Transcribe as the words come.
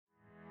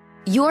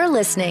You're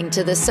listening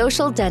to The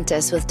Social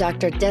Dentist with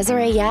Dr.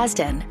 Desiree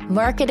Yazdan,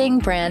 marketing,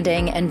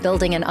 branding, and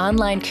building an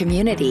online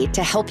community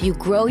to help you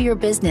grow your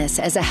business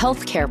as a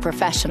healthcare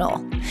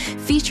professional.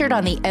 Featured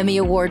on the Emmy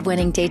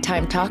Award-winning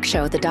daytime talk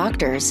show, The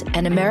Doctors,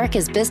 and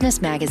America's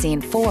Business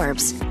magazine,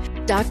 Forbes,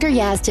 Dr.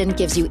 Yazdan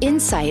gives you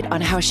insight on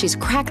how she's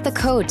cracked the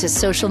code to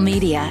social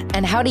media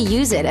and how to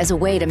use it as a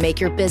way to make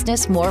your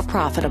business more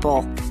profitable.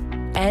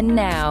 And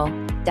now,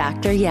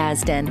 Dr.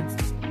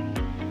 Yazdan.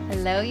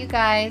 Hello, you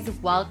guys.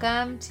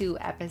 Welcome to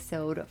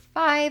episode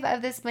 5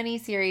 of this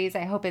mini-series.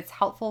 I hope it's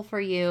helpful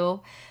for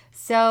you.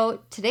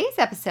 So today's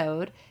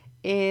episode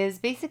is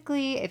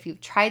basically if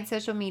you've tried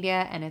social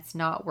media and it's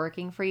not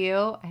working for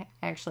you. I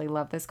actually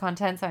love this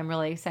content, so I'm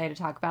really excited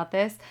to talk about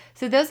this.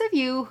 So those of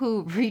you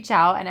who reach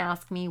out and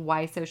ask me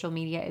why social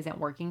media isn't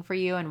working for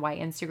you and why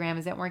Instagram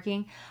isn't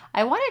working,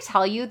 I want to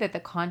tell you that the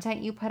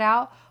content you put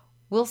out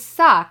will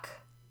suck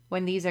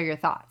when these are your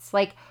thoughts.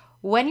 Like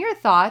when your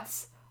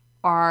thoughts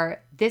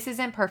are, this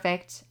isn't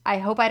perfect. I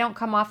hope I don't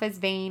come off as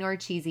vain or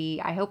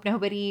cheesy. I hope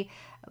nobody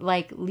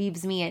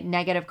leaves me at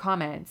negative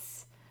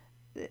comments.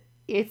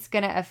 It's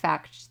going to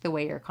affect the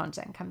way your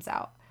content comes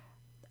out.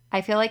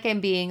 I feel like I'm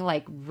being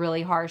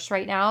really harsh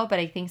right now, but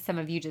I think some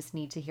of you just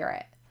need to hear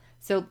it.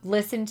 So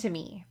listen to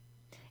me.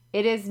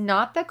 It is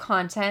not the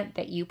content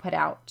that you put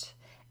out.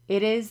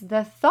 It is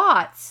the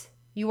thoughts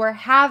you are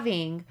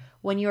having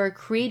when you are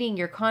creating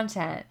your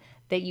content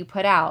that you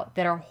put out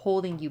that are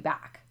holding you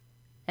back.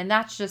 And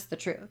that's just the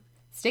truth.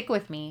 Stick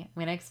with me. I'm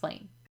going to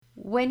explain.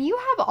 When you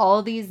have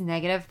all these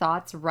negative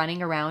thoughts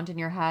running around in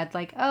your head,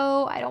 like,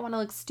 oh, I don't want to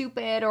look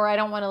stupid or I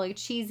don't want to look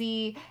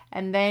cheesy,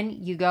 and then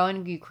you go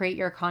and you create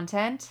your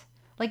content,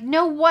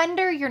 no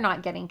wonder you're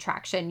not getting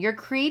traction. You're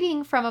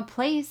creating from a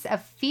place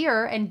of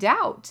fear and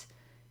doubt.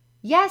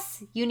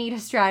 Yes, you need a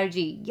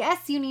strategy.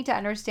 Yes, you need to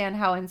understand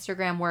how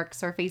Instagram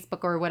works or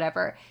Facebook or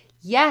whatever.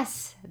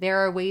 Yes, there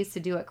are ways to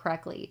do it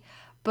correctly.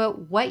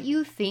 But what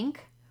you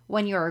think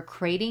when you're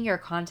creating your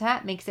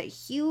content makes a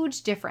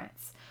huge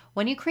difference.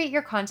 When you create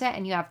your content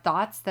and you have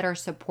thoughts that are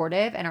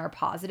supportive and are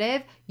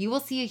positive, you will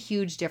see a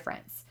huge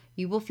difference.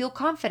 You will feel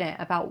confident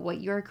about what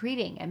you're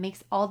creating. It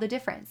makes all the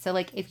difference. So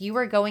if you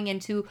were going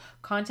into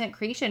content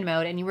creation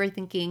mode and you were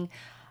thinking,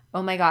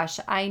 oh my gosh,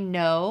 I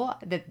know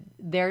that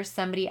there's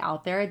somebody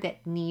out there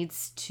that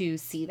needs to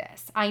see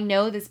this. I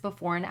know this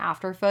before and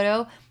after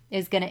photo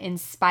is going to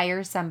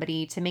inspire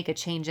somebody to make a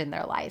change in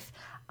their life.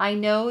 I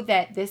know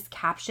that this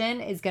caption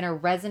is going to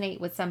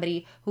resonate with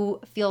somebody who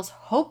feels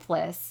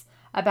hopeless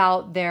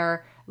about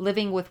their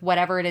living with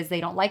whatever it is they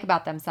don't like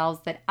about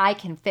themselves that I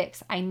can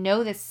fix. I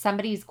know that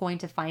somebody's going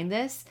to find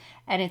this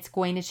and it's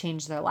going to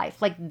change their life.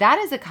 That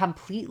is a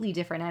completely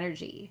different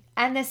energy.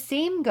 And the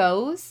same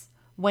goes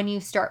when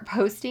you start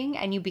posting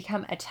and you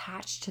become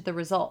attached to the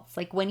results.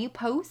 When you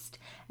post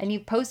and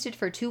you've posted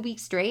for 2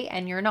 weeks straight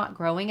and you're not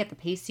growing at the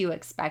pace you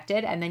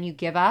expected and then you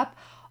give up,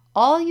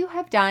 all you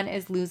have done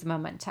is lose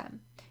momentum.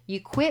 You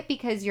quit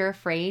because you're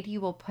afraid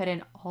you will put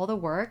in all the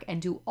work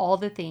and do all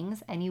the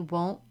things and you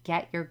won't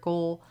get your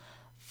goal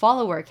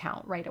follower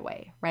count right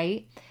away,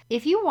 right?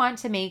 If you want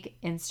to make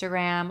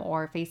Instagram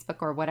or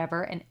Facebook or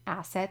whatever an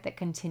asset that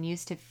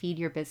continues to feed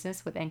your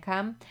business with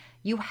income,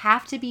 you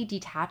have to be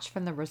detached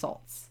from the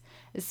results,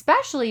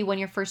 especially when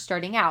you're first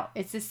starting out.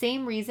 It's the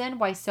same reason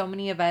why so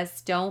many of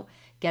us don't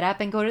get up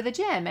and go to the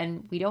gym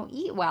and we don't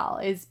eat well.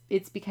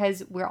 It's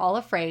because we're all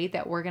afraid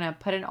that we're going to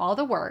put in all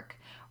the work.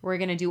 We're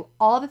going to do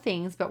all the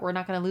things, but we're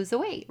not going to lose the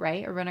weight,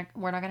 right? Or we're not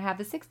going to have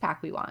the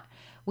six-pack we want.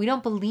 We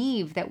don't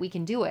believe that we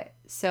can do it.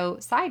 So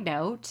side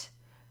note,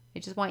 I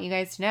just want you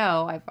guys to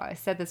know, I've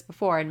said this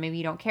before and maybe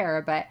you don't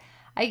care, but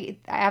I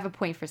have a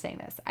point for saying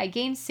this. I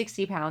gained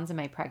 60 pounds in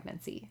my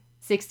pregnancy.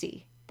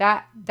 60.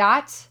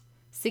 That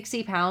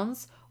 60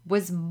 pounds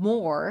was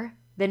more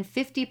than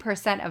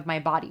 50% of my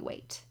body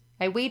weight.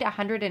 I weighed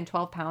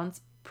 112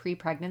 pounds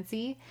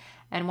pre-pregnancy.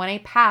 And when I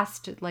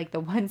passed the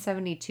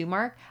 172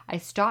 mark, I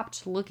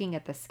stopped looking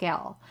at the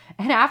scale.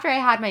 And after I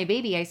had my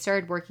baby, I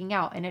started working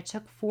out. And it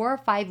took 4 or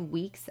 5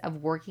 weeks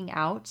of working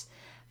out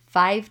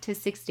 5 to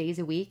 6 days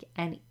a week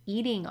and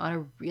eating on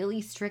a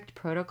really strict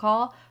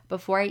protocol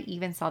before I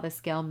even saw the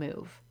scale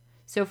move.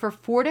 So for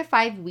 4 to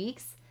 5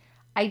 weeks,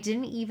 I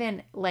didn't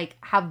even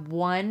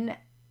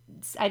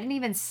I didn't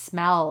even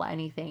smell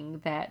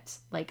anything that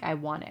I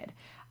wanted.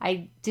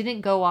 I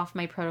didn't go off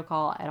my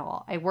protocol at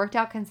all. I worked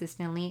out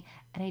consistently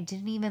and I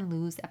didn't even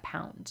lose a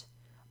pound.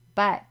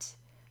 But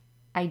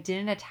I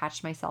didn't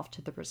attach myself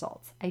to the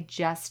results. I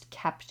just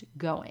kept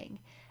going.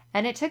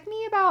 And it took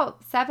me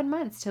about 7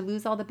 months to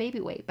lose all the baby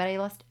weight, but I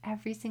lost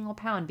every single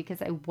pound because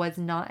I was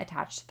not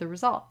attached to the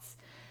results.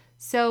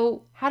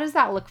 So how does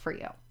that look for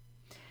you?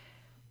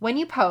 When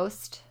you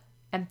post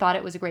and thought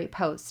it was a great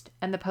post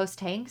and the post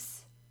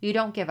tanks, you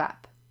don't give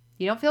up.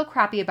 You don't feel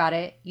crappy about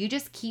it. You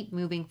just keep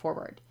moving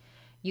forward.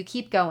 You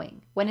keep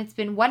going. When it's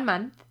been 1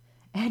 month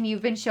and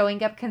you've been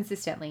showing up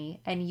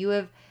consistently and you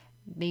have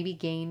maybe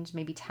gained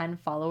 10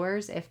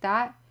 followers, if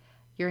that,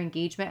 your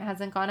engagement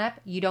hasn't gone up,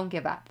 you don't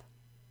give up.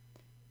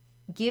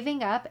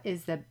 Giving up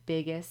is the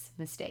biggest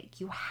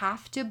mistake. You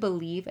have to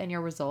believe in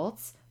your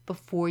results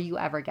before you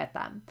ever get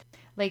them.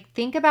 Like,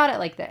 think about it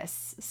like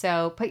this.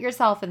 So put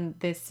yourself in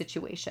this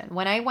situation.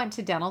 When I went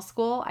to dental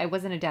school, I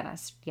wasn't a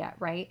dentist yet,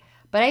 right?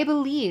 But I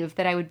believed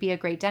that I would be a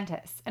great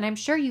dentist. And I'm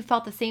sure you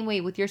felt the same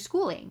way with your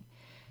schooling.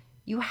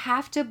 You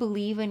have to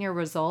believe in your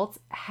results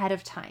ahead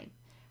of time.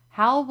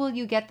 How will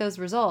you get those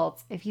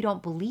results if you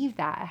don't believe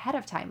that ahead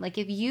of time? Like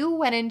if you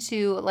went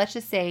into, let's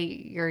just say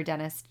you're a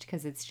dentist,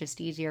 because it's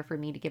just easier for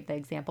me to give the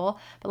example,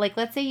 but like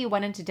let's say you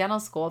went into dental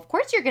school, of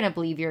course you're going to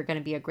believe you're going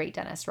to be a great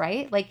dentist,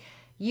 right? Like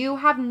you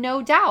have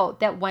no doubt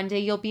that one day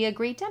you'll be a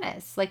great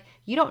dentist. Like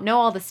you don't know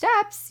all the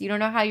steps, you don't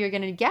know how you're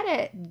going to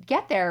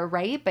get there,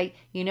 right? But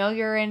you know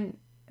you're in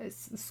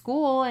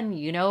school and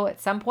you know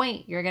at some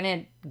point you're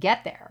going to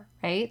get there,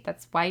 right?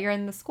 That's why you're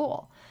in the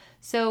school.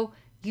 So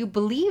you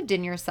believed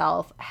in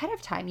yourself ahead of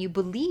time. You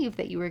believed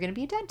that you were going to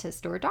be a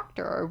dentist or a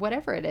doctor or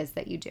whatever it is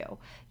that you do.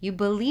 You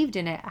believed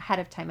in it ahead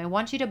of time. I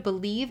want you to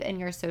believe in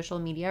your social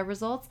media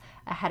results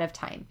ahead of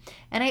time.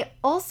 And I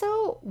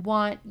also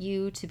want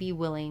you to be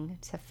willing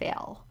to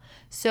fail.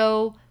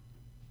 So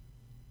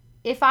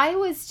if I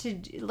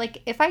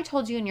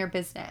told you in your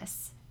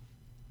business,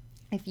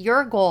 if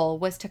your goal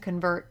was to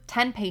convert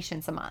 10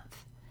 patients a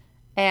month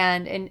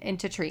and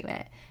into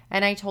treatment,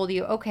 and I told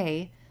you,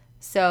 okay,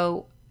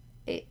 so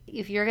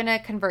if you're going to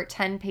convert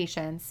 10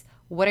 patients,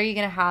 what are you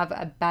going to have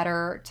a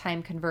better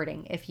time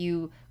converting? If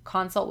you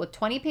consult with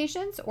 20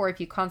 patients or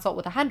if you consult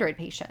with 100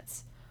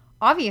 patients?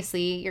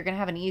 Obviously, you're going to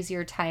have an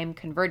easier time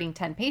converting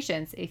 10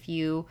 patients and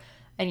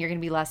you're going to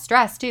be less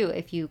stressed too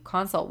if you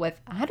consult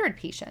with 100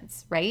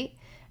 patients, right?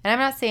 And I'm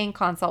not saying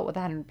consult with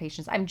 100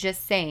 patients. I'm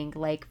just saying,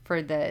 like,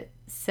 for the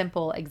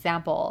simple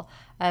example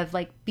of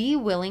like, be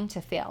willing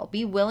to fail.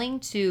 Be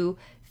willing to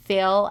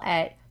fail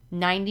at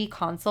 90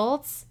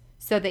 consults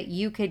so that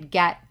you could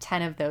get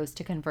 10 of those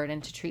to convert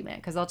into treatment.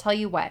 Because I'll tell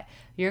you what,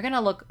 you're going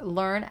to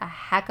learn a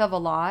heck of a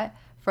lot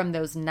from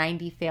those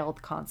 90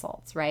 failed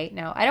consults, right?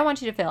 Now, I don't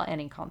want you to fail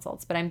any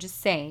consults, but I'm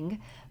just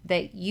saying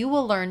that you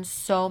will learn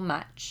so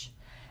much.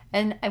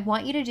 And I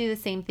want you to do the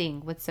same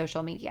thing with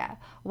social media.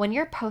 When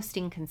you're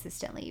posting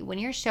consistently, when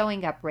you're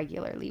showing up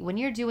regularly, when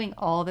you're doing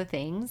all the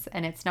things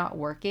and it's not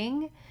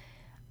working,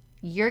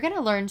 you're going to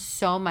learn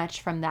so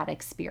much from that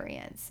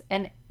experience.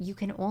 And you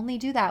can only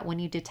do that when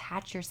you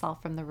detach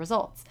yourself from the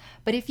results.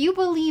 But if you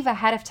believe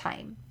ahead of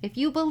time, if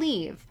you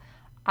believe,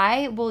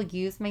 I will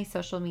use my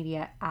social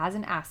media as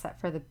an asset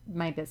for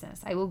my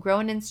business. I will grow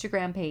an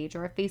Instagram page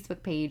or a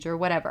Facebook page or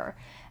whatever.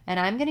 And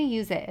I'm going to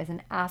use it as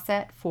an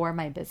asset for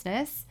my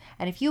business.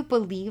 And if you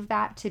believe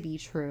that to be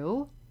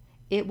true,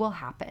 it will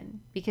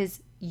happen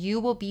because you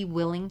will be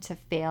willing to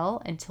fail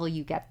until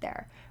you get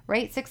there,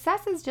 right?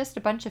 Success is just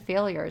a bunch of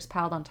failures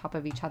piled on top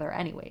of each other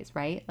anyways,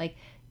 right? Like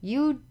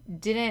you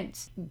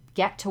didn't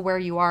get to where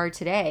you are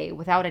today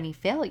without any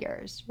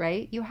failures,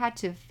 right? You had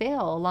to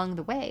fail along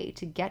the way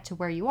to get to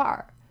where you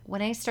are.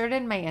 When I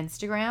started my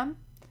Instagram,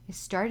 I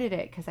started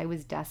it because I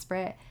was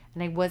desperate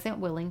and I wasn't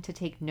willing to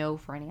take no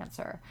for an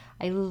answer.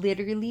 I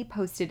literally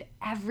posted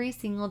every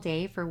single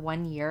day for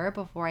 1 year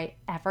before I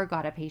ever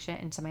got a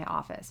patient into my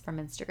office from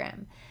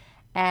Instagram.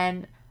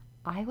 And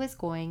I was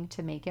going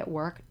to make it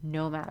work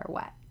no matter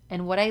what.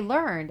 And what I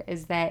learned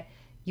is that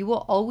you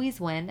will always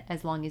win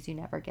as long as you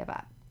never give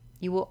up.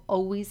 You will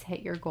always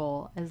hit your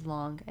goal as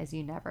long as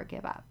you never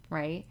give up,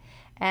 right?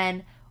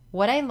 And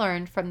what I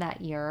learned from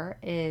that year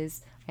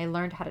is I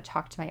learned how to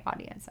talk to my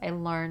audience. I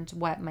learned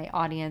what my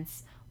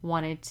audience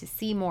wanted to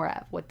see more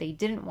of, what they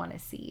didn't want to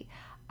see.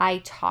 I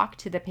talked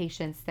to the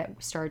patients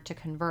that started to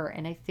convert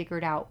and I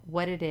figured out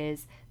what it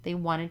is they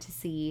wanted to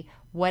see,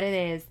 what it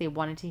is they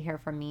wanted to hear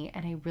from me,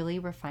 and I really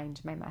refined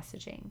my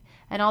messaging.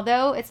 And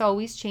although it's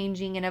always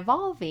changing and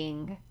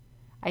evolving,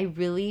 I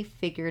really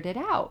figured it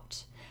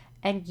out.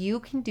 And you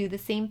can do the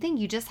same thing.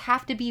 You just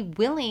have to be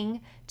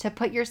willing to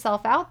put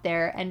yourself out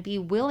there and be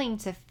willing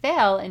to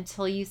fail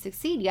until you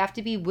succeed. You have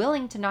to be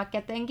willing to not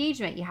get the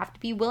engagement. You have to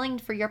be willing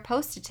for your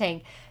post to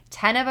tank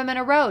 10 of them in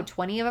a row,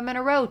 20 of them in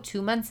a row,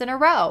 2 months in a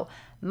row.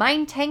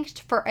 Mine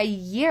tanked for a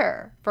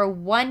year. For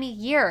 1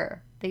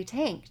 year, they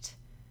tanked.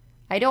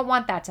 I don't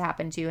want that to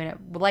happen to you, and it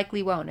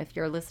likely won't if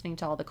you're listening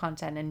to all the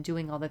content and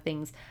doing all the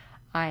things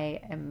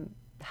I am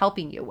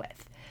helping you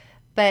with.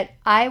 But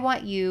I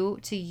want you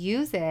to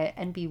use it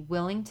and be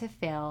willing to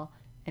fail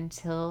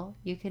until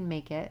you can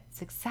make it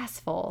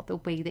successful the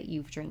way that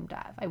you've dreamed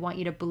of. I want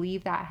you to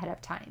believe that ahead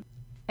of time.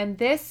 And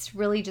this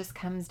really just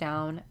comes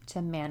down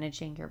to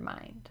managing your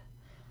mind.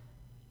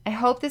 I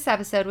hope this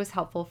episode was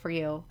helpful for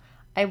you.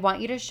 I want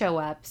you to show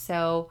up.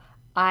 So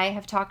I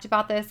have talked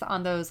about this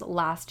on those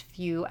last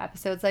few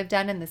episodes I've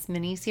done in this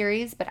mini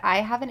series, but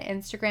I have an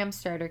Instagram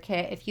starter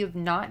kit. If you have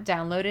not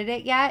downloaded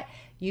it yet,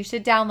 you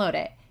should download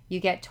it. You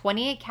get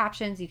 28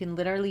 captions. You can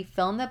literally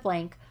fill in the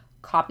blank,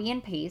 copy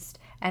and paste,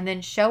 and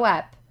then show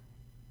up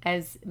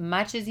as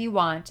much as you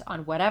want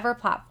on whatever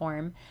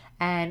platform.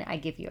 And I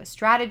give you a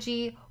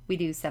strategy. We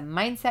do some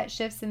mindset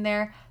shifts in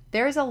there.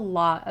 There's a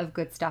lot of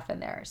good stuff in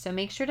there. So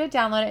make sure to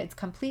download it. It's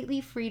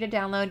completely free to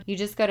download. You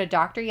just go to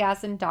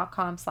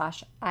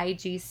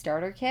dryazdan.com/IG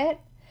starter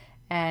kit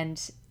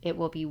and it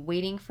will be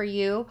waiting for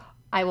you.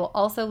 I will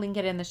also link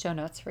it in the show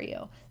notes for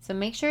you. So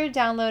make sure to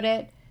download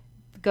it,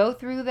 go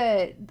through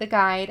the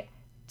guide,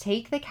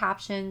 take the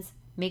captions,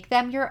 make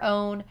them your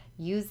own,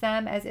 use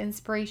them as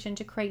inspiration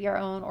to create your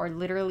own, or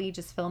literally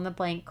just fill in the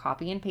blank,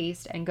 copy and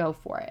paste, and go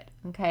for it,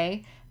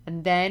 okay?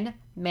 And then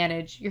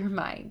manage your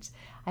mind.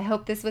 I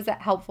hope this was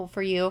helpful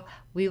for you.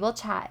 We will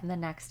chat in the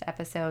next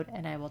episode,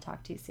 and I will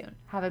talk to you soon.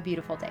 Have a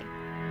beautiful day.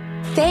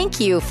 Thank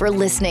you for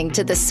listening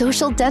to The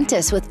Social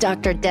Dentist with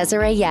Dr.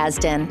 Desiree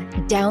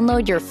Yazdan.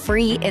 Download your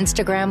free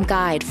Instagram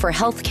guide for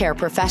healthcare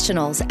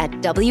professionals at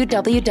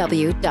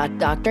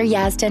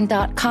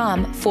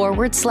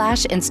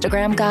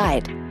www.dryazdan.com/Instagram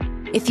guide.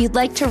 If you'd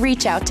like to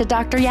reach out to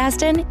Dr.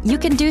 Yazdan, you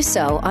can do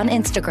so on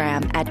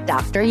Instagram at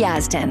Dr.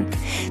 Yazdan.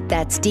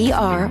 That's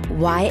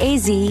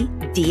DRYAZDAN.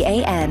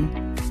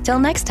 Till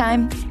next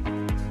time.